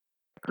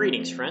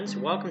Greetings, friends.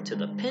 Welcome to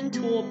the Pin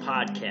Tool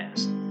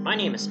Podcast. My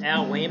name is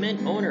Al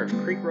Wayman, owner of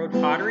Creek Road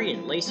Pottery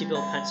in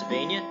Laceyville,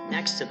 Pennsylvania,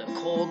 next to the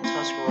cold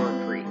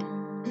Tuscarora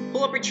Creek.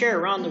 Pull up a chair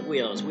around the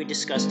wheel as we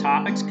discuss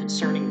topics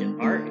concerning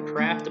the art and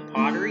craft of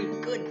pottery,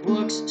 good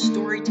books,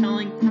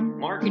 storytelling,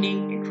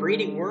 marketing, and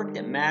creating work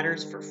that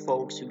matters for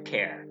folks who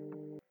care.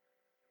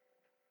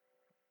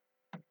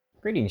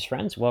 Greetings,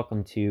 friends.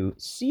 Welcome to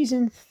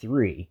Season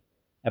 3,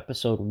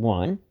 Episode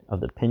 1 of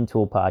the Pin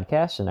Tool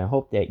Podcast, and I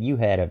hope that you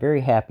had a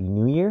very happy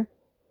New Year.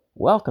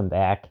 Welcome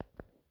back,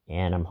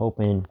 and I'm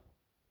hoping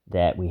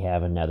that we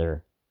have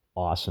another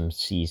awesome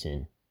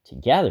season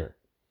together.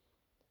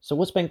 So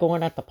what's been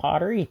going on at the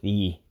pottery?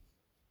 The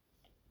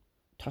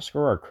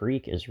Tuscarora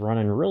Creek is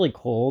running really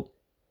cold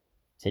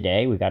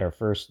today. We got our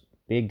first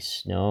big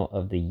snow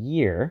of the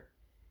year,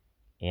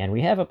 and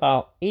we have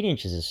about 8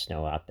 inches of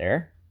snow out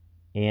there.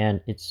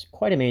 And it's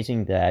quite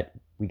amazing that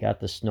we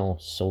got the snow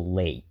so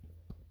late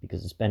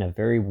because it's been a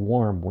very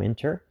warm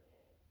winter,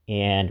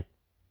 and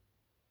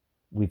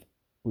we've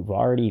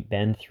already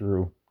been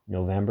through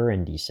November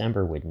and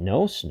December with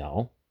no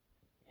snow,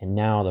 and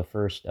now the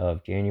 1st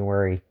of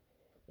January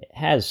it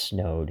has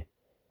snowed,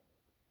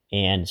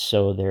 and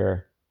so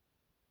there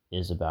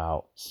is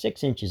about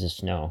 6 inches of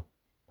snow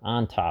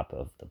on top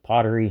of the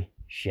pottery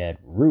shed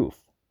roof.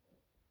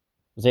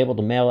 I was able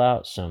to mail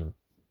out some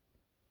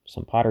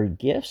pottery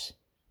gifts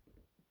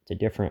to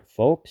different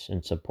folks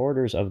and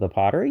supporters of the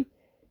pottery,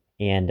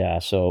 and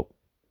so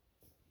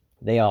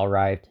they all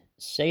arrived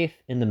safe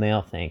in the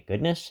mail, thank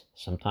goodness.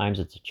 Sometimes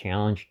it's a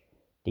challenge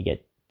to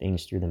get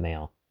things through the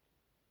mail,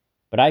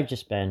 but I've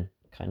just been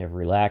kind of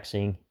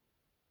relaxing,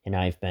 and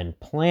I've been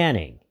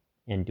planning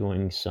and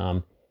doing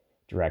some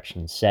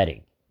direction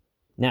setting.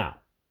 Now,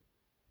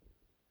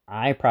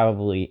 I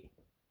probably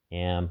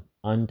am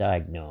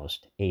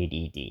undiagnosed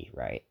ADD,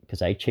 right?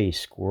 Because I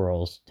chase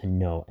squirrels to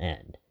no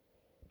end.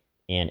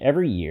 And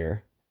every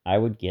year, I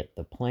would get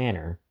the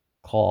planner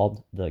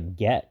called the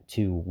Get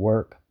to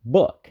Work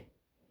book.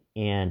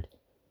 And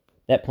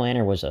that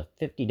planner was a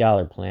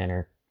 $50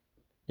 planner.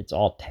 It's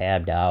all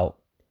tabbed out,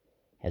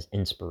 has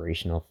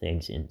inspirational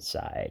things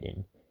inside,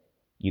 and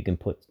you can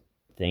put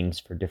things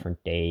for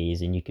different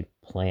days, and you can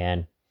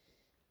plan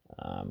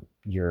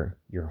your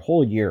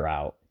whole year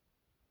out.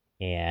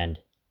 And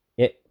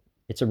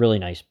it's a really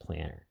nice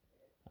planner.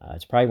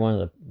 It's probably one of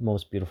the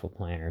most beautiful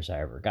planners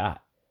I ever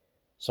got.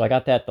 So I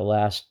got that the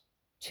last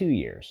 2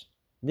 years.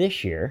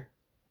 This year,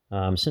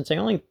 since I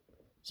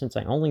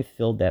only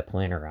filled that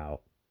planner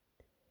out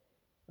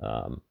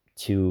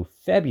to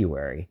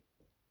February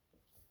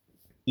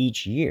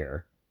each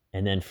year,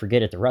 and then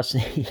forget it the rest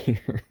of the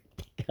year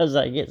because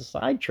I get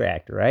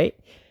sidetracked, right?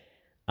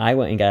 I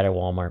went and got a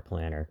Walmart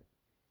planner,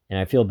 and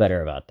I feel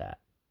better about that.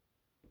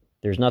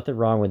 There's nothing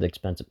wrong with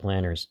expensive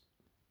planners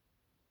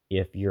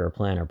if you're a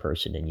planner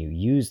person and you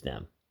use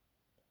them.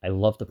 I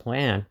love the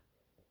plan,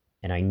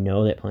 and I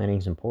know that planning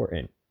is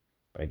important,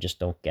 but I just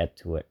don't get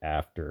to it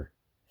after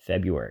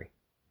February.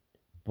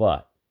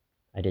 But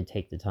I did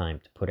take the time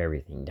to put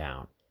everything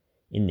down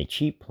in the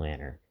cheap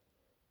planner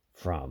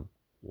from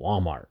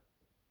Walmart.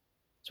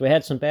 So we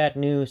had some bad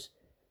news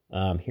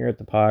here at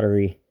the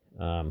pottery.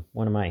 One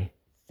of my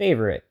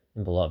favorite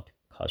and beloved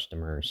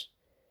customers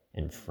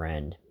and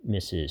friend,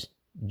 Mrs.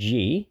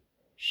 G,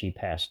 she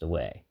passed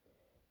away.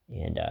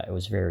 And it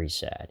was very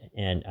sad.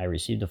 And I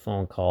received a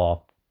phone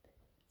call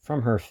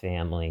from her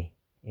family,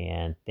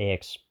 and they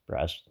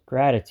expressed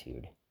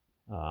gratitude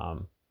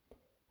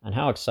on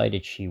how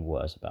excited she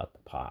was about the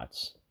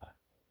pots.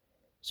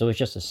 So it was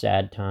just a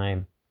sad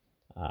time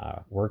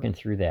working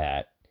through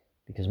that,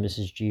 because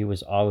Mrs. G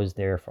was always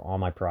there for all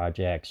my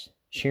projects,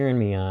 cheering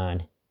me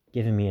on,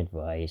 giving me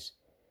advice,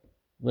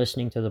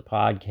 listening to the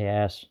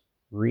podcast,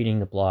 reading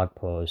the blog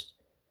post,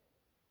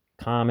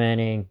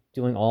 commenting,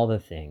 doing all the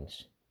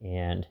things.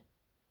 And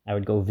I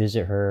would go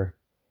visit her,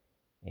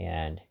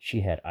 and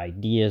she had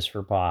ideas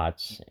for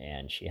pots,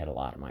 and she had a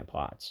lot of my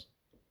pots.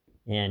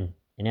 And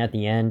at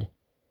the end,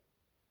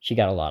 she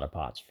got a lot of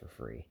pots for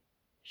free.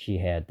 She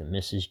had the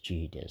Mrs.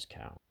 G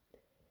discount.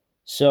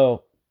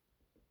 So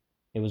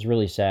it was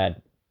really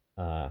sad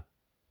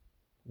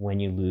when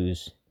you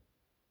lose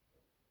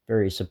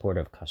very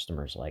supportive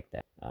customers like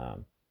that.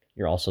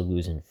 You're also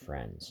losing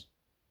friends.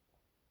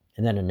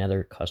 And then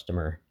another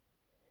customer,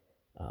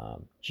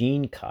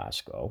 Jean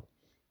Costco,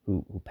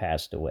 who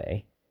passed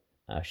away.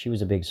 She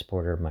was a big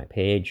supporter of my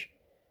page.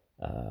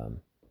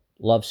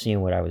 Loved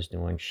seeing what I was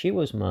doing. She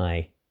was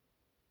my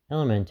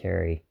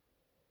elementary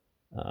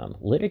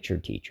literature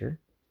teacher.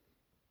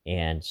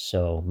 And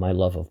so my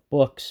love of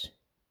books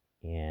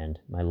and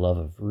my love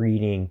of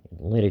reading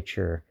and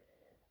literature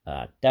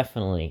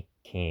definitely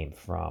came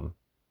from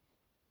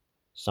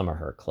some of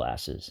her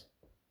classes,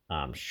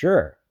 I'm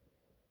sure.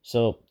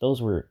 So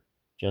those were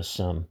just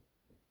some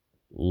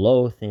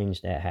low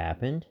things that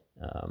happened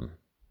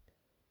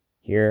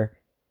here,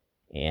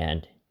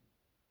 and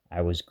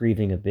I was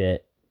grieving a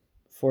bit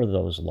for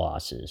those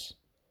losses,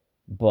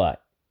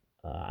 but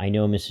I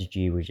know Mrs.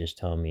 G was just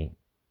telling me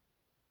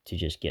to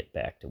just get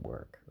back to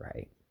work,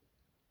 right?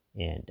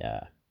 And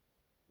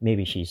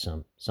maybe she's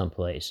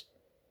someplace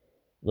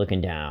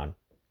looking down,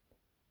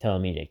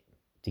 telling me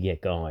to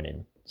get going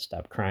and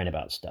stop crying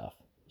about stuff.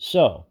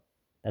 So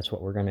that's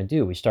what we're going to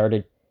do. We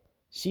started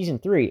season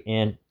 3,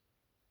 and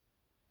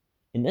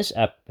in this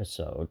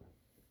episode,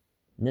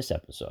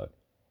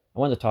 I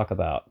wanted to talk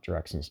about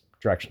direction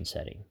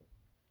setting.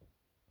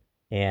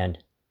 And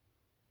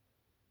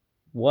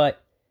I'll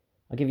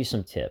give you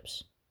some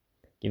tips.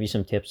 Give you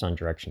some tips on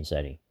direction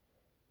setting.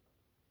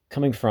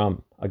 Coming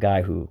from a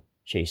guy who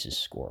chases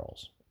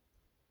squirrels.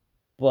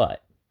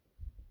 But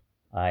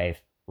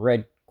I've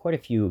read quite a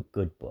few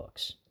good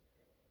books.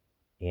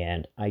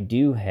 And I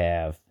do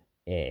have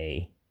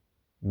a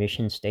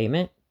mission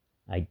statement.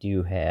 I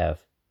do have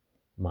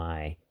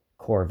my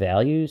core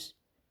values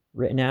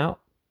written out.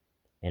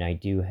 And I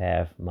do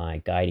have my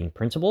guiding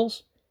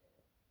principles.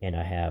 And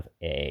I have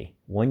a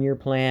 1-year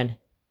plan,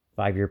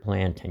 5-year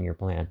plan, 10-year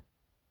plan.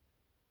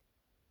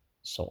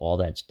 So all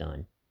that's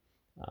done.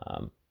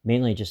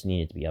 Mainly just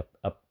needed to be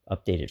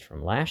updated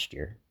from last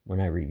year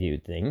when I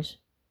reviewed things.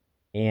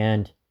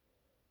 And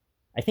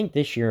I think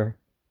this year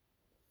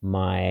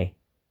my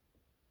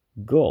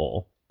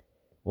goal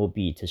will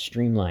be to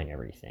streamline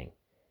everything.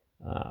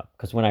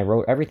 Because when I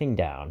wrote everything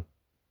down,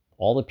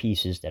 all the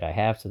pieces that I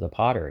have to the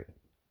pottery,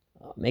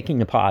 making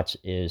the pots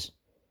is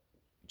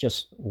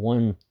just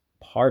one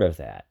part of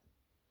that.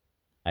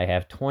 I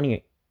have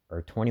 20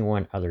 or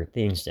 21 other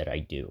things that I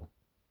do,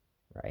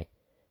 right?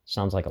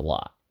 Sounds like a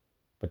lot,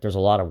 but there's a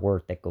lot of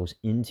work that goes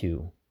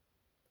into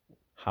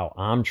how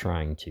I'm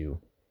trying to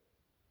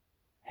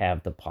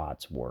have the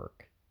pots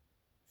work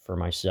for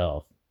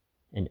myself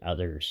and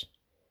others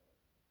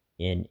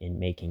in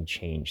making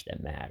change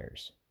that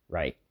matters,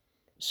 right?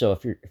 So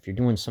if you're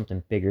doing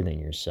something bigger than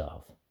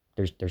yourself,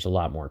 there's a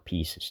lot more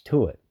pieces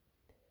to it.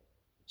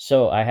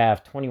 So I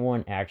have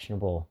 21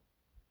 actionable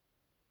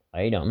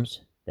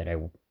items that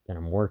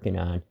I'm working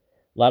on.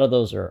 A lot of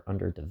those are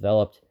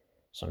underdeveloped,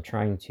 so I'm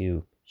trying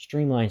to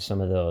streamline some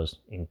of those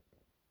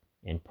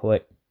and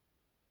put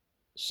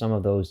some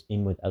of those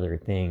in with other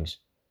things,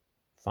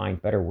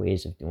 find better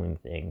ways of doing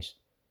things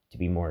to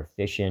be more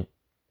efficient.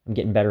 I'm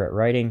getting better at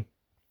writing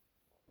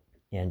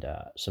and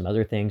some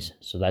other things,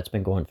 so that's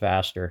been going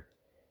faster.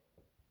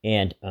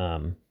 And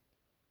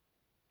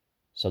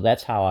so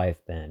that's how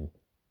I've been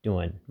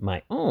doing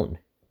my own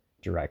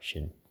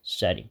direction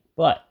setting.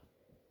 But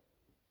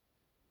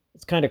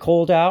it's kind of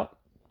cold out,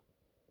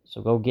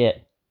 so go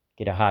get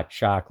a hot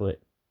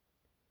chocolate.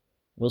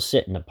 We'll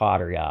sit in the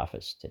pottery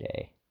office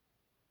today.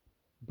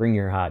 Bring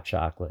your hot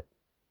chocolate,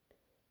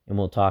 and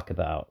we'll talk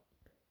about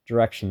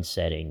direction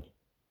setting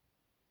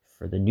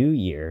for the new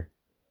year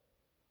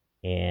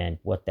and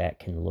what that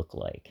can look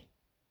like.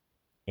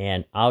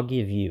 And I'll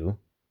give you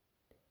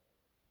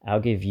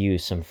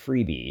some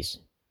freebies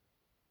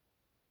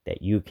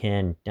that you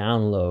can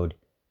download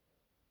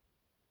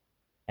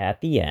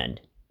at the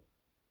end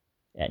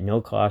at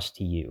no cost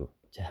to you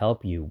to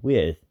help you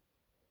with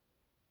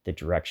the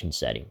direction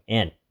setting.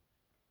 And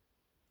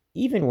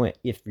even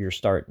if you're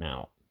starting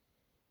out,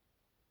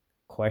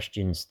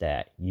 questions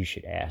that you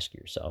should ask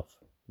yourself,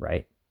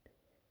 right?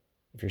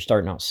 If you're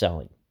starting out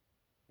selling,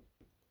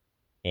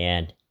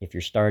 and if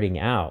you're starting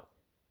out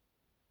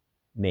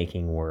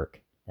making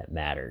work that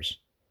matters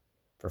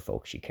for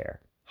folks you care,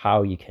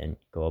 how you can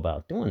go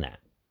about doing that.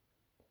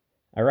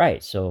 All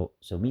right, so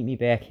meet me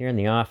back here in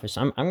the office.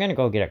 I'm gonna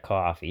go get a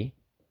coffee.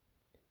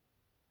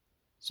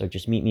 So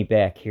just meet me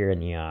back here in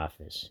the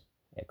office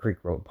at Creek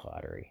Road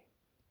Pottery,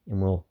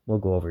 and we'll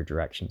go over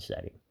direction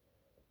setting.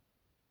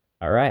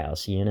 All right, I'll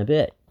see you in a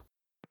bit.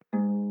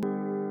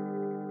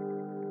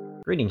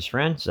 Greetings,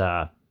 friends.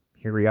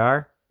 Here we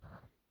are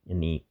in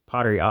the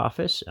pottery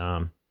office.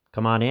 Come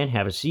on in,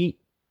 have a seat.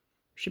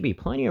 Should be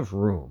plenty of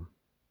room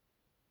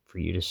for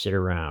you to sit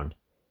around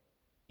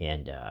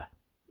and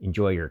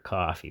enjoy your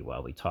coffee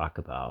while we talk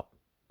about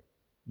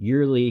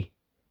yearly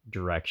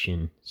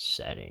direction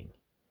setting.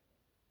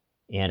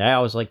 And I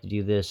always like to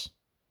do this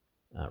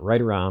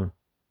right around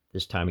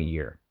this time of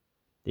year.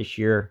 This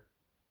year,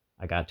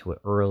 I got to it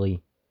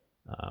early.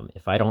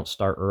 If I don't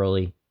start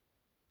early,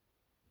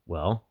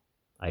 well,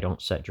 I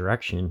don't set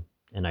direction,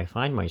 and I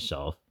find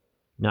myself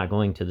not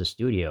going to the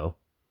studio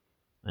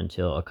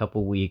until a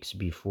couple weeks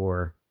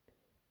before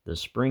the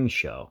spring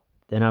show.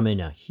 Then I'm in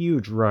a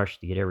huge rush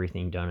to get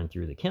everything done and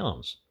through the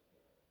kilns.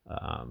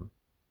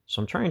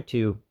 So I'm trying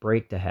to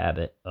break the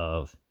habit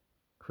of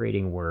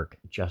creating work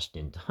just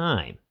in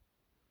time,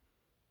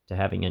 to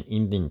having an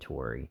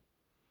inventory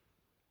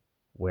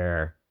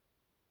where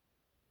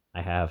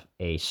I have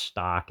a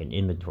stock and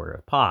inventory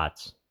of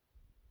pots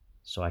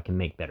so I can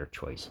make better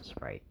choices,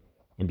 right?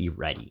 And be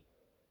ready.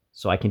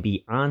 So I can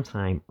be on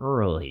time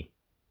early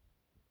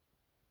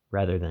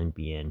rather than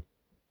being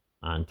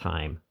on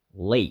time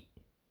late.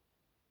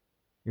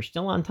 You're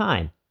still on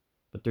time,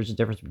 but there's a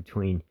difference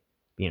between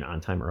being on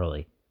time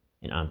early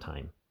and on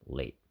time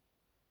late.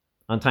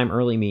 On time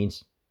early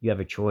means you have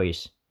a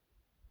choice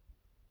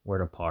where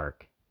to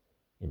park.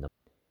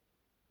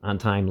 On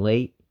time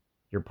late,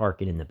 you're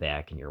parking in the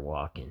back and you're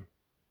walking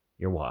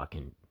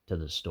to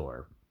the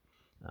store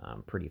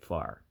pretty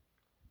far.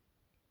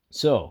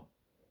 So,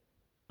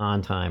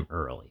 on time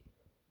early.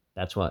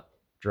 That's what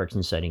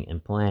direction setting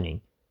and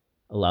planning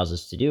allows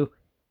us to do.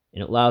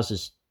 And it allows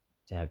us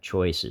to have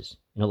choices.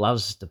 It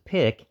allows us to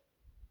pick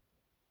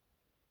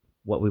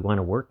what we want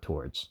to work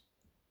towards.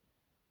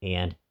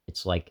 And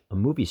it's like a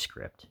movie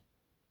script.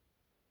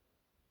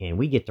 And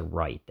we get to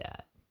write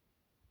that.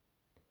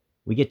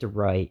 We get to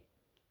write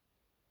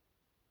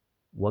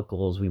what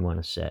goals we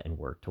want to set and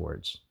work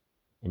towards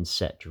and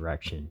set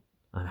direction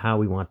on how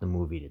we want the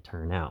movie to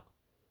turn out.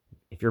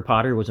 If your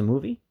Pottery was a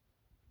movie,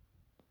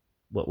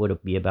 what would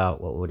it be about?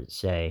 What would it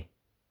say?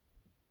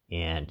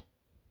 And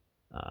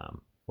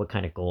what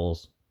kind of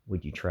goals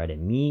would you try to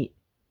meet?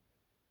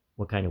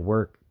 What kind of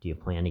work do you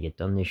plan to get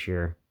done this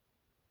year?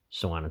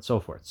 So on and so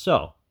forth.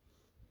 So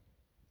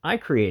I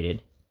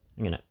created,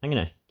 I'm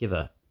gonna give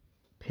a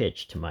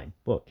pitch to my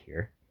book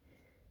here,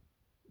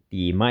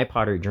 the My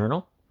Pottery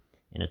Journal,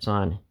 and it's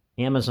on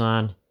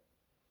Amazon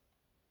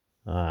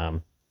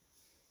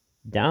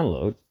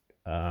download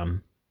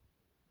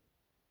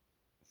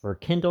for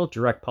Kindle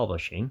Direct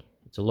Publishing.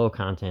 It's a low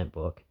content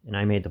book, and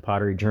I made the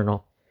Pottery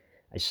Journal.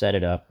 I set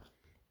it up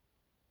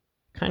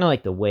kind of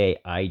like the way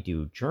I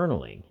do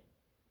journaling,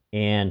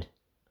 and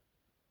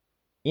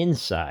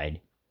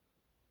inside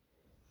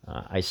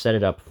I set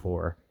it up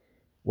for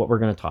what we're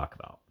going to talk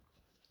about.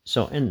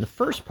 So in the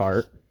first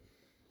part,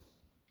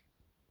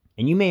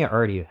 and you may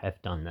already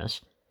have done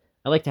this,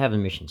 I like to have a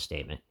mission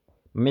statement.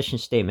 My mission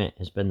statement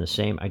has been the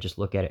same. I just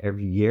look at it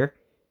every year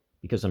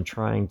because I'm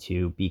trying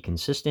to be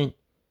consistent.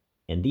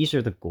 And these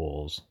are the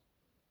goals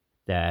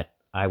that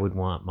I would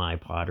want my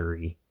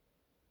pottery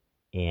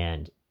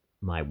and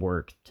my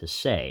work to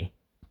say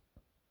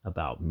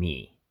about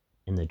me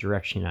and the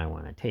direction I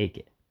want to take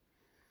it.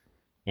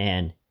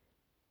 And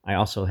I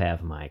also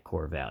have my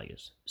core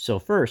values. So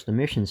first, the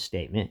mission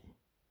statement.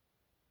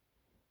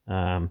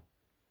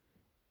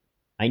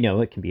 I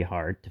know it can be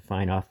hard to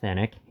find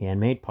authentic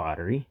handmade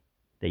pottery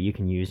that you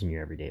can use in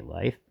your everyday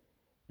life.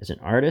 As an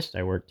artist,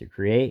 I work to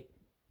create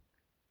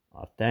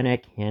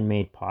authentic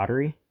handmade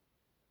pottery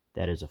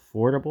that is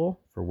affordable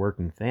for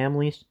working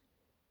families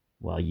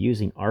while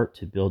using art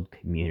to build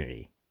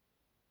community.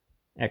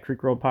 At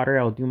Creek Road Pottery,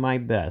 I'll do my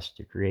best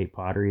to create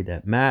pottery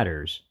that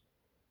matters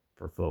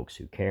for folks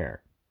who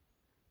care.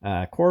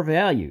 Core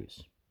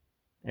values.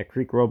 At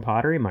Creek Road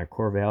Pottery, my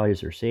core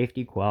values are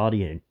safety,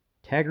 quality, and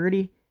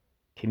integrity,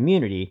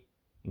 community,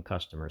 and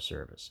customer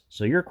service.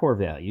 So your core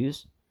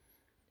values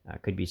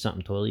could be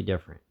something totally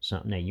different,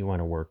 something that you want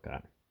to work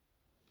on.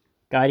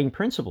 Guiding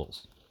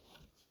principles.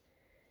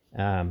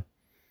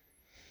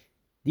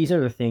 These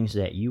are the things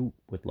that you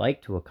would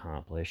like to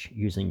accomplish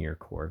using your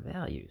core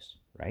values,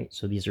 right?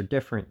 So these are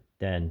different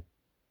than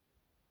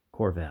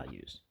core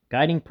values.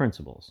 Guiding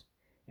principles.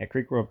 At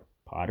Creek Road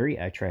Pottery,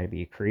 I try to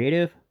be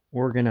creative,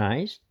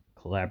 organized,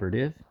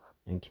 collaborative,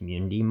 and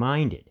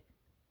community-minded.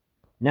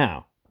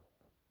 Now,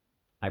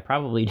 I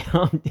probably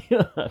don't do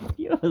a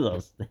few of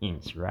those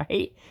things,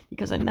 right?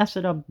 Because I mess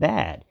it up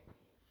bad.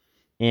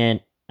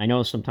 And I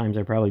know sometimes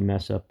I probably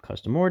mess up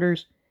custom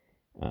orders.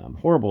 I'm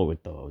horrible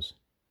with those.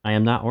 I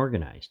am not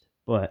organized,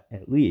 but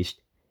at least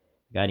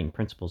guiding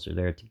principles are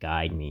there to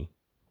guide me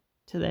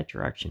to that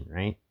direction,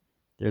 right?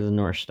 They're the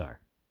North Star.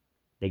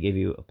 They give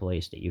you a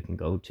place that you can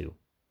go to.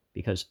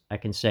 Because I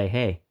can say,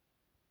 hey,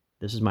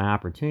 this is my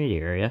opportunity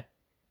area.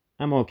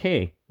 I'm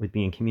okay with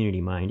being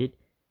community-minded.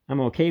 I'm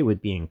okay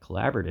with being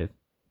collaborative.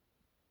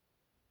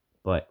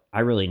 But I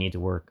really need to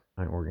work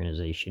on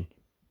organization.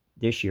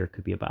 This year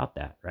could be about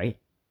that, right?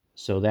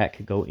 So that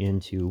could go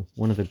into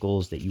one of the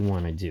goals that you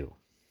want to do.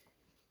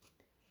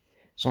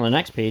 So on the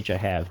next page, I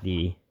have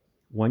the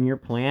 1-year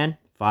plan,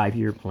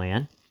 5-year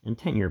plan, and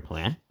 10-year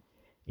plan.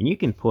 And you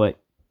can put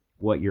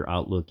what your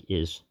outlook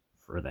is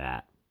for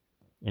that.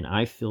 And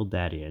I filled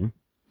that in.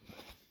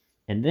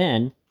 And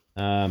then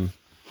I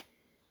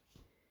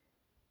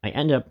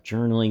end up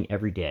journaling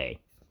every day.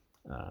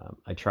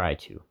 I try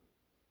to.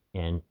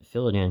 And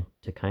fill it in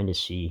to kind of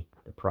see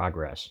the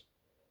progress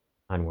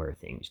on where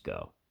things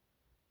go.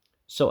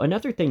 So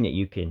another thing that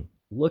you can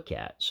look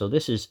at, so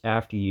this is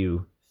after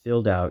you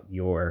filled out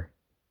your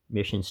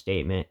mission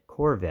statement,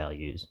 core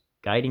values,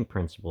 guiding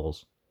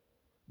principles,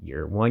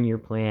 your 1-year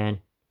plan,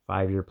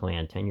 5-year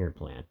plan, 10-year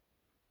plan.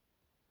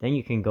 Then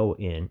you can go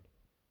in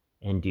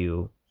and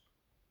do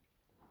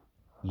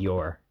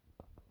your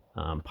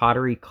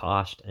pottery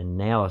cost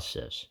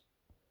analysis.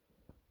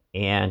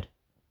 And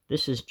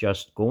this is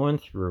just going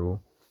through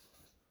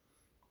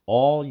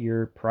all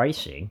your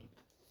pricing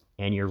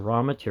and your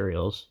raw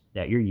materials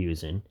that you're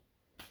using,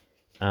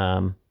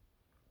 and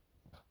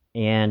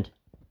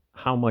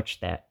how much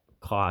that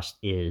cost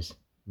is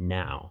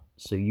now.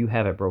 So you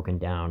have it broken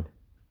down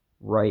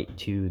right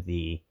to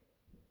the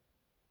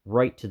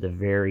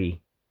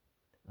very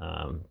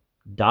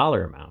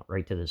dollar amount,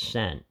 right to the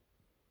cent,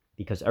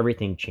 because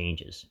everything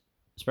changes,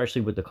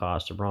 especially with the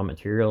cost of raw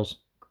materials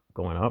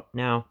going up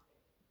now,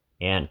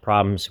 and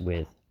problems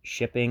with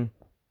shipping,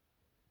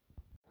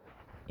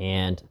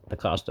 and the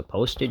cost of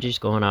postage is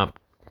going up.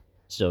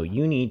 So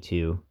you need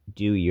to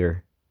do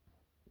your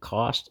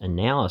cost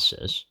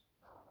analysis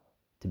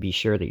to be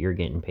sure that you're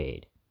getting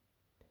paid.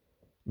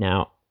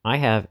 Now, I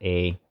have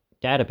a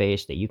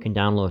database that you can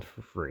download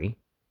for free,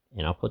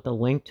 and I'll put the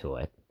link to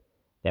it,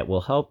 that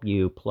will help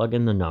you plug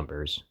in the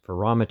numbers for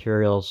raw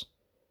materials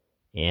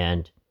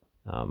and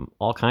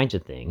all kinds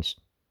of things.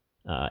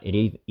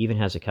 It even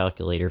has a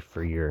calculator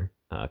for your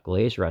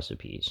glaze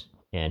recipes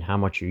and how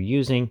much you're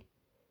using.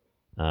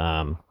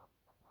 It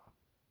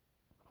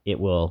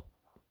will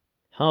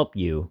help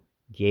you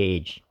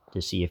gauge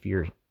to see if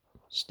you're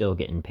still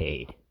getting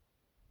paid.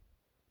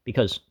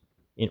 Because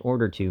in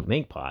order to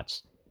make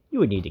pots, you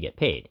would need to get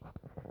paid.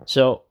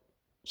 So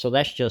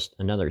that's just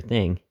another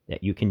thing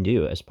that you can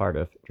do as part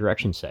of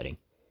direction setting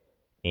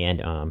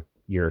and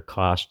your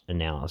cost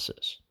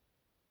analysis.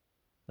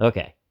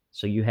 Okay,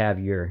 so you have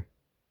your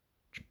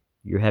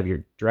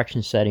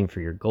direction setting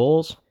for your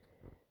goals,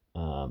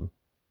 and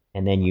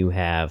then you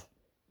have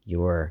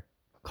your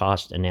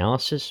cost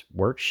analysis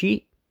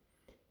worksheet.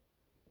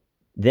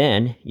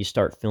 Then you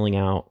start filling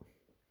out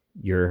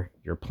your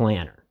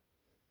planner.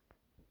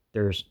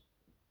 There's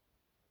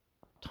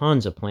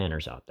tons of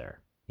planners out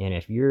there. And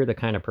if you're the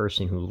kind of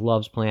person who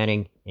loves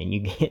planning and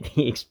you get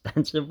the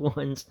expensive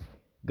ones,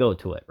 go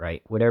to it,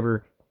 right?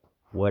 Whatever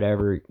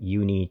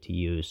you need to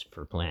use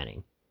for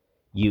planning,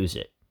 use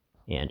it.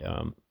 And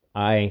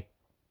I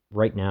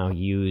right now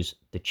use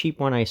the cheap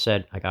one I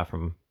said I got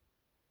from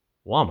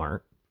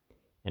Walmart,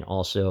 and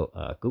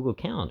also Google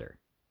Calendar,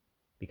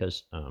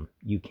 because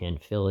you can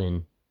fill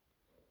in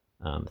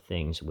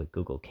things with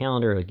Google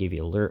Calendar. It'll give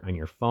you an alert on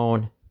your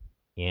phone,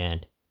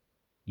 and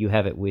you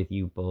have it with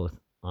you both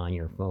on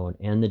your phone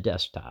and the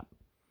desktop.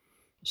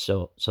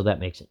 So that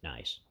makes it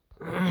nice.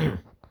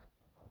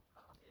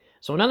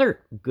 So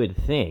another good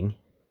thing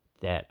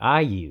that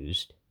I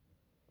used,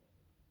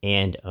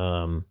 and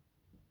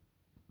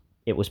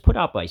it was put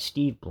out by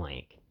Steve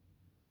Blank,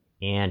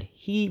 and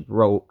he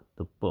wrote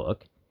the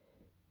book,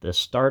 The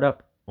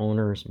Startup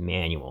Owner's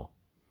Manual.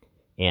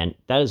 And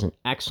that is an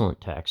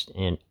excellent text.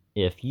 And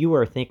if you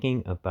are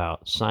thinking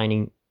about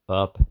signing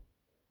up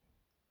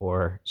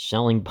or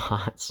selling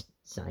pots,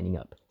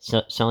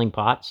 selling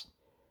pots,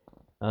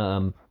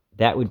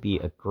 that would be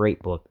a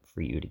great book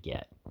for you to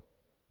get.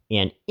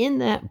 And in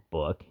that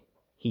book,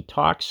 he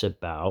talks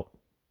about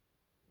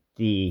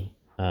the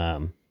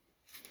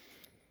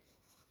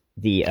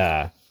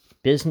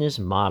business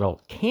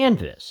model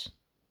canvas.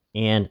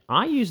 And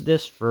I use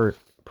this for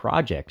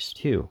projects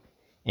too,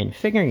 and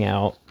figuring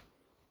out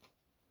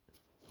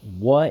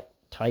what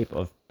type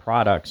of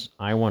products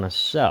I want to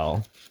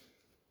sell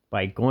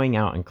by going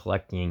out and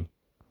collecting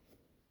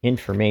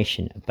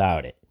information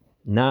about it.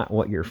 Not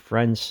what your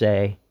friends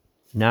say,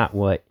 not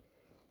what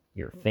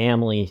your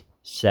family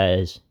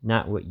says,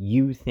 not what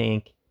you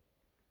think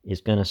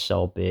is going to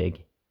sell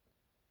big,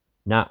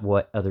 not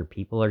what other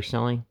people are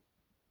selling.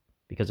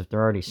 Because if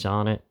they're already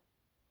selling it,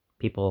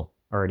 people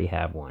already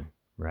have one,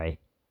 right?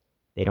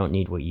 They don't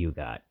need what you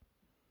got.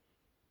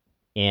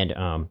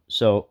 And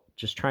so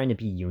just trying to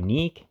be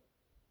unique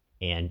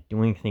and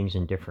doing things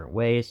in different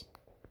ways.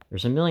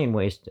 There's a million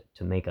ways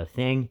to make a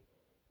thing,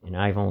 and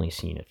I've only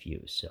seen a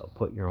few, so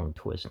put your own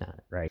twist on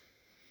it, right?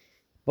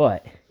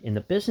 But in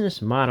the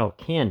business model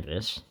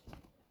canvas,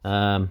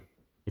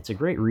 it's a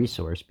great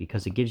resource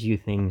because it gives you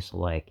things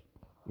like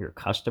your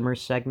customer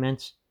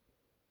segments.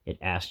 It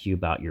asks you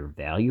about your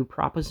value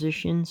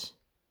propositions,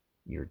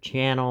 your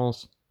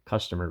channels,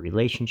 customer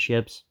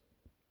relationships,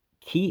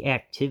 key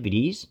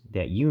activities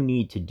that you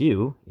need to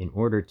do in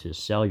order to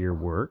sell your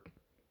work,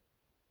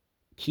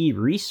 key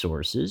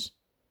resources,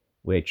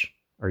 which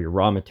are your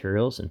raw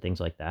materials and things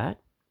like that,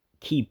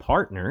 key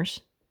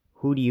partners,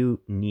 who do you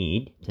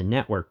need to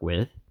network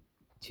with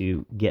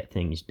to get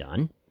things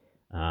done.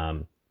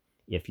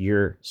 If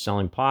you're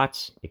selling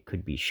pots, it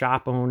could be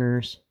shop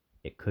owners,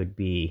 it could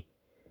be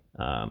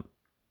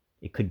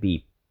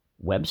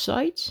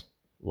websites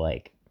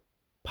like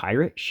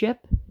Pirate Ship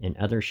and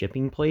other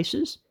shipping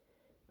places,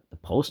 the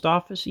post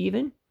office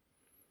even,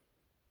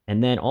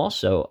 and then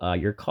also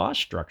your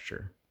cost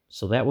structure.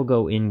 So that will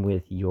go in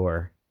with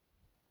your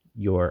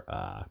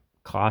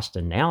cost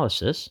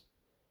analysis,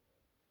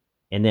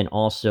 and then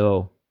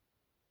also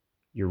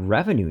your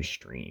revenue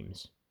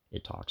streams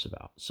it talks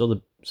about. So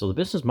the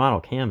business model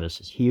canvas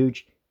is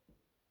huge.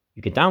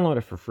 You can download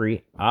it for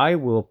free. I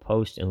will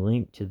post a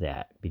link to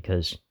that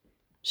because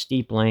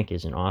Steve Blank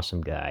is an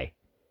awesome guy,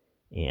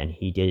 and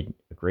he did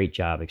a great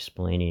job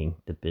explaining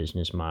the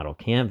business model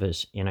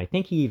canvas, and I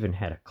think he even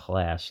had a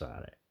class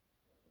on it.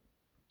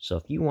 So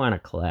if you want a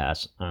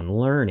class on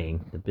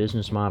learning the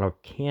business model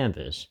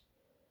canvas,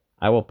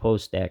 I will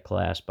post that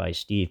class by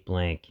Steve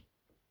Blank,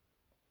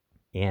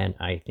 and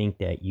I think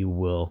that you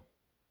will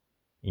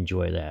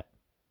enjoy that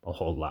a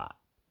whole lot.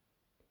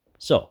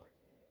 So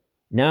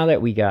now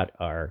that we got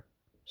our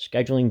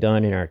scheduling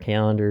done in our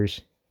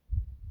calendars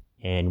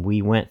and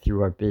we went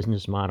through our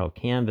business model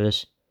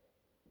canvas,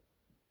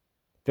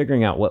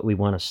 figuring out what we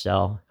want to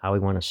sell, how we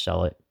want to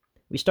sell it,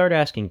 we start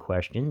asking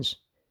questions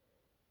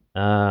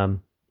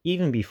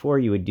even before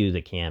you would do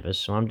the canvas.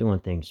 So I'm doing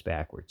things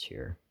backwards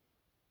here.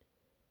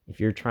 If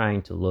you're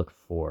trying to look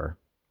for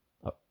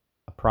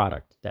a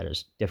product that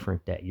is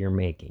different that you're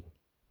making,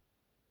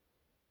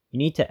 you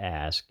need to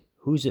ask,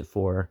 who's it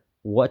for,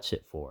 what's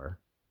it for,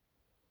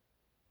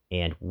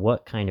 and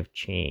what kind of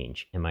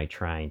change am I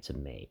trying to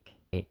make?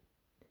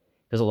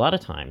 Because a lot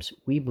of times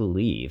we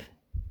believe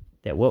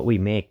that what we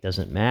make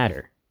doesn't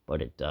matter,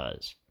 but it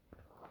does.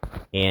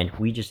 And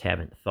we just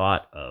haven't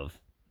thought of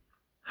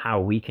how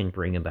we can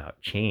bring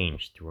about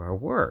change through our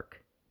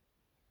work.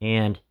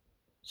 And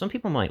some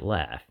people might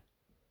laugh,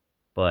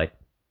 but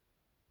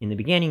in the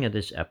beginning of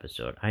this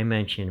episode, I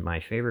mentioned my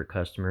favorite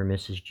customer,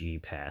 Mrs. G,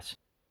 passed,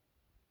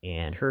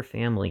 and her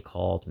family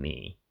called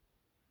me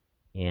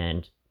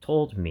and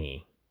told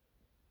me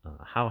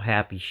how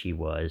happy she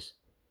was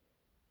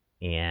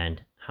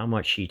and how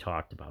much she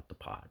talked about the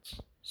pots.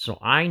 So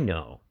I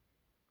know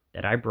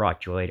that I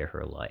brought joy to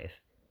her life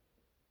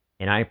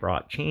and I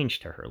brought change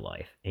to her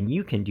life. And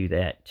you can do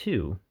that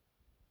too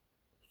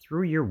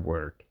through your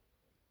work,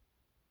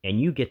 and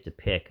you get to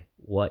pick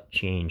what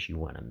change you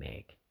want to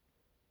make.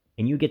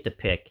 And you get to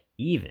pick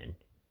even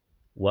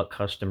what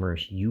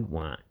customers you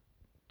want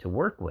to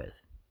work with.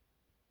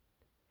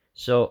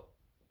 So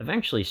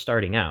eventually,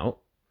 starting out,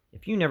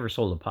 if you never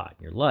sold a pot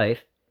in your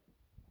life,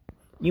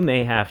 you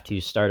may have to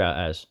start out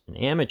as an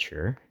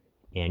amateur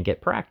and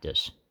get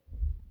practice.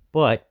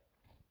 But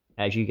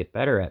as you get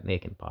better at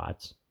making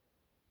pots,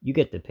 you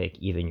get to pick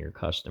even your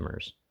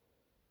customers,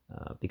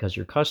 because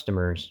your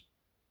customers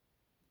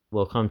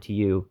will come to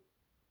you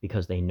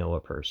because they know a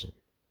person.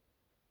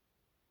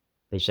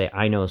 They say,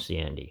 I know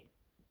Sandy.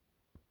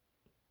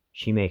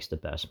 She makes the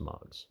best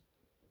mugs.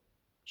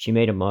 She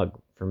made a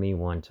mug for me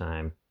one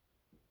time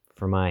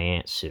for my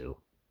Aunt Sue,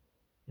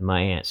 and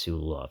my Aunt Sue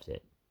loved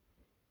it.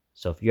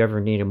 So if you ever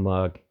need a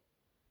mug,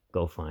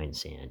 go find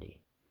Sandy.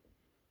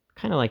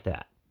 Kind of like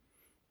that.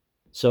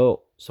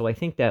 So I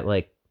think that,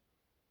 like,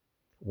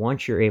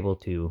 once you're able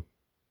to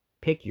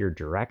pick your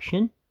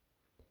direction,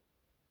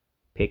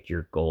 pick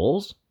your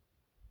goals,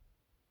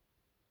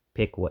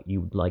 pick what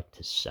you'd like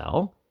to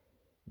sell,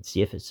 and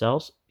see if it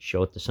sells,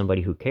 show it to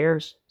somebody who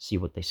cares, see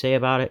what they say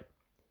about it.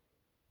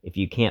 If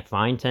you can't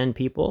find 10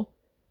 people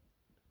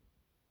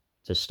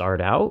to start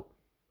out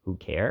who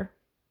care,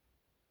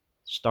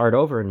 start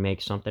over and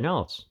make something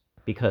else,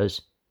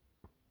 because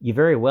you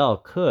very well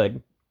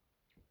could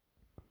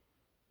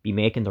be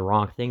making the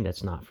wrong thing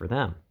that's not for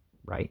them,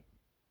 right?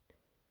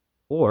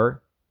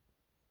 Or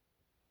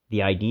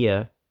the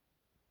idea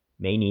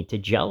may need to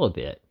gel a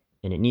bit,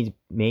 and it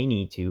may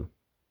need to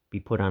be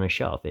put on a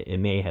shelf. It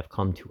may have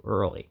come too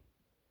early.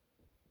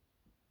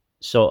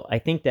 So I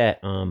think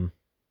that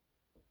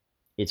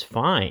it's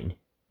fine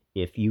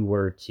if you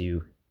were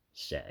to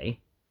say,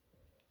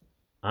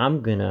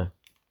 I'm going to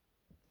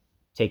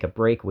take a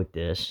break with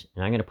this,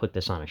 and I'm going to put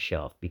this on a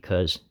shelf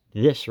because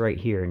this right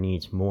here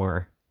needs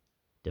more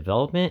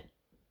development.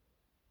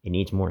 It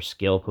needs more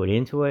skill put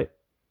into it.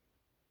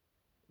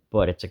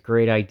 But it's a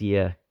great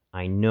idea.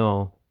 I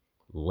know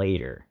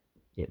later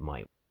it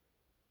might.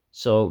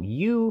 So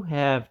you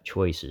have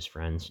choices,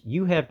 friends.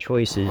 You have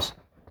choices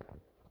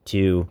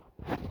to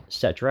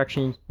set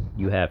directions.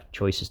 You have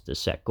choices to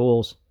set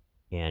goals.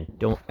 And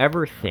don't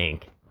ever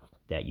think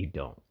that you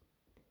don't.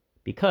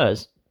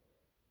 Because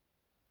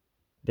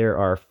there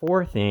are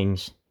 4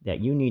 things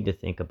that you need to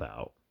think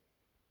about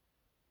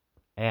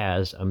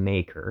as a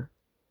maker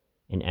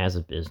and as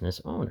a business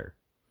owner.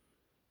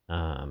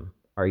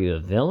 Are you a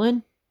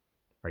villain?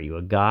 Are you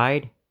a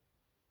guide?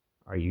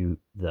 Are you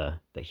the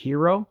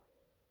hero?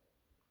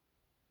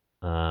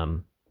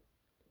 And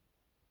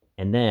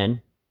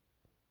then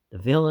the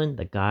villain,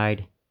 the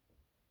guide,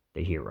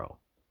 the hero.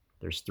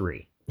 There's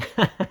 3.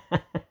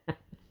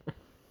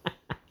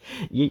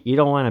 You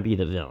don't want to be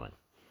the villain,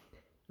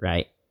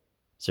 right?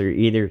 So you're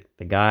either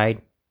the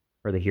guide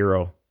or the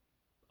hero.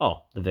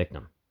 Oh, the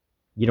victim.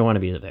 You don't want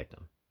to be the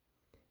victim.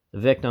 The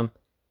victim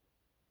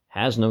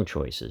has no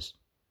choices.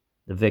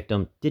 The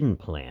victim didn't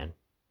plan.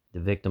 The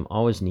victim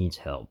always needs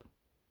help.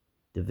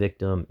 The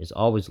victim is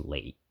always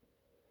late.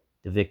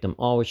 The victim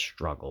always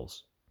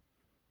struggles.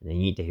 And they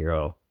need the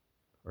hero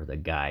or the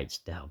guides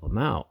to help them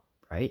out,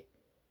 right?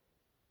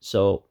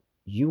 So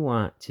you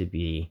want to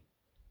be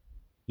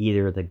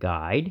either the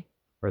guide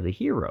or the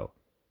hero.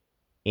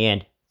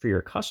 And for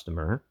your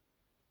customer,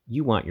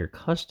 you want your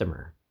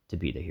customer to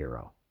be the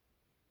hero.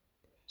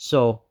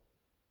 So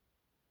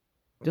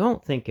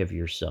don't think of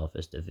yourself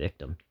as the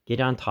victim. Get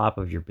on top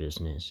of your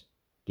business.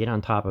 Get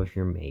on top of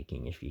your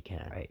making if you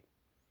can, right?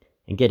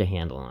 And get a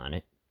handle on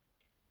it.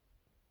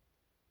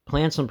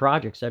 Plan some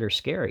projects that are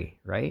scary,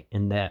 right?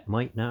 And that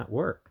might not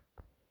work.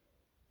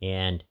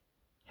 And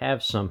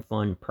have some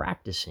fun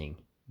practicing,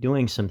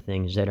 doing some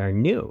things that are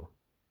new.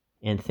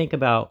 And think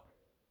about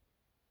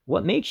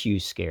what makes you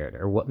scared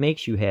or what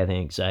makes you have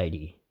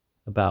anxiety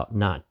about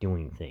not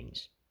doing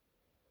things.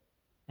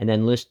 And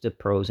then list the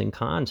pros and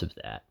cons of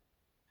that.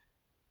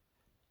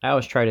 I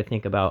always try to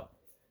think about,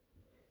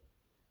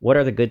 what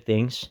are the good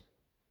things?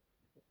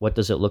 What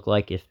does it look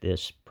like if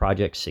this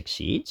project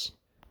succeeds?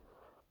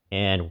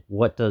 And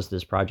what does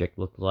this project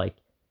look like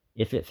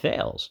if it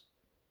fails?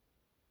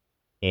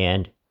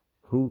 And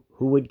who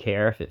would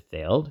care if it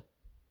failed?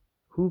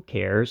 who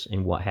cares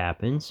and what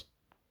happens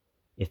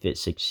if it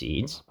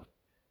succeeds,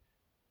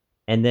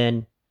 and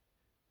then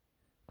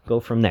go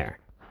from there.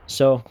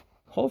 So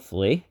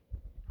hopefully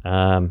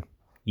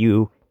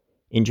you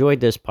enjoyed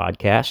this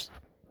podcast,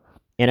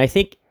 and I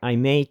think I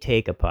may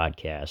take a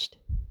podcast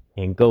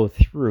and go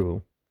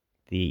through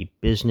the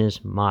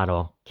business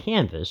model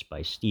canvas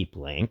by Steve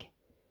Blank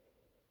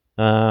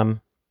in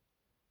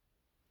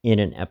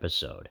an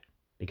episode,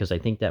 because I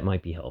think that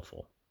might be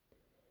helpful.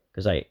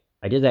 Because I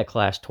did that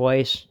class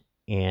twice,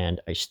 and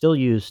I still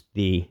use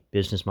the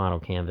business model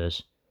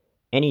canvas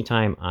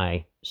anytime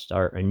I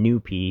start a new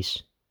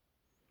piece,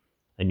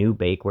 a new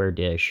bakeware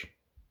dish,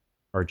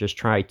 or just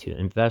try to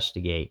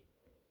investigate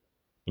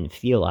and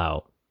feel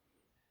out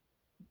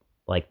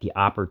like the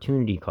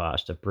opportunity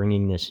cost of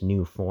bringing this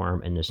new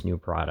form and this new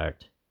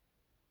product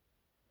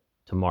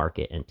to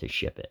market and to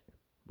ship it,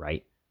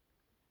 right?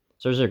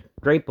 So there's a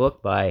great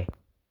book by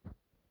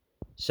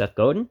Seth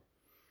Godin.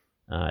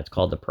 It's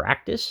called The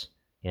Practice.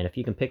 And if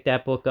you can pick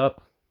that book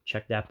up,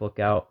 check that book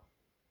out.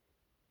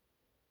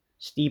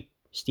 Steve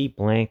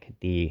Blank,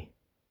 the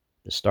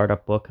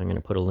startup book, I'm going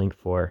to put a link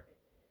for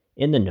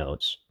in the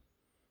notes.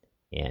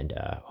 And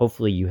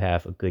hopefully you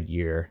have a good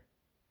year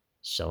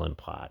selling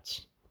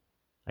pots.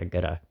 I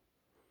gotta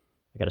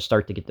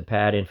start to get the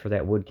pad in for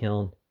that wood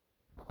kiln,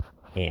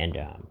 and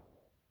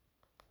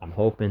I'm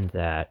hoping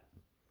that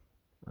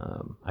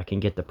I can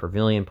get the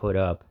pavilion put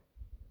up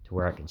to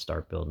where I can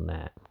start building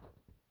that.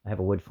 I have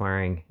a wood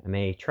firing I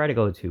may try to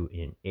go to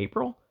in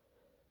April,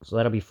 so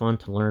that'll be fun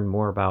to learn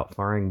more about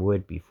firing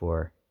wood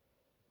before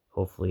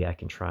hopefully I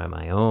can try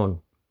my own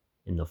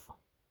in the fall.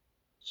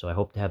 So I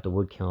hope to have the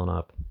wood kiln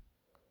up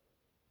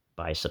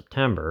by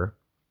September,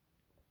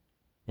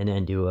 and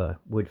then do a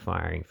wood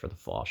firing for the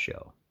fall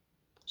show.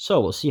 So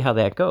we'll see how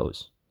that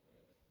goes.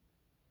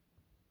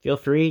 Feel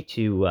free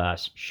to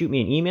shoot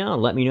me an email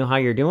and let me know how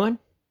you're doing.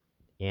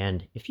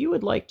 And if you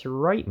would like to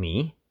write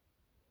me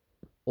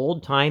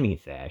old-timey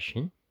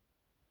fashion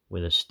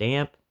with a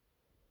stamp,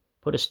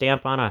 put a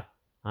stamp on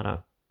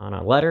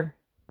a letter,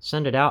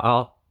 send it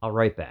out, I'll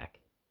write back.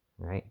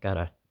 All right, got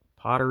a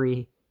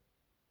Pottery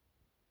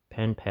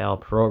pen pal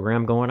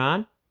program going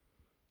on,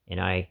 and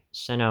I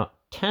sent out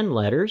 10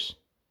 letters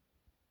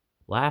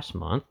last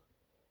month,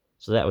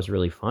 so that was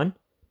really fun.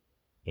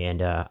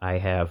 And I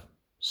have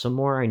some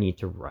more I need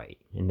to write,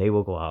 and they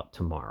will go out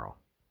tomorrow.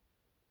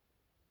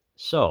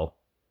 So,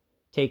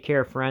 take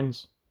care,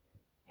 friends.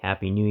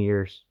 Happy New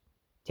Year's.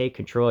 Take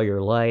control of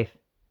your life,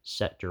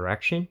 set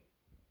direction,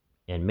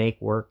 and make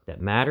work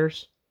that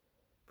matters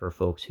for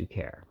folks who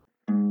care.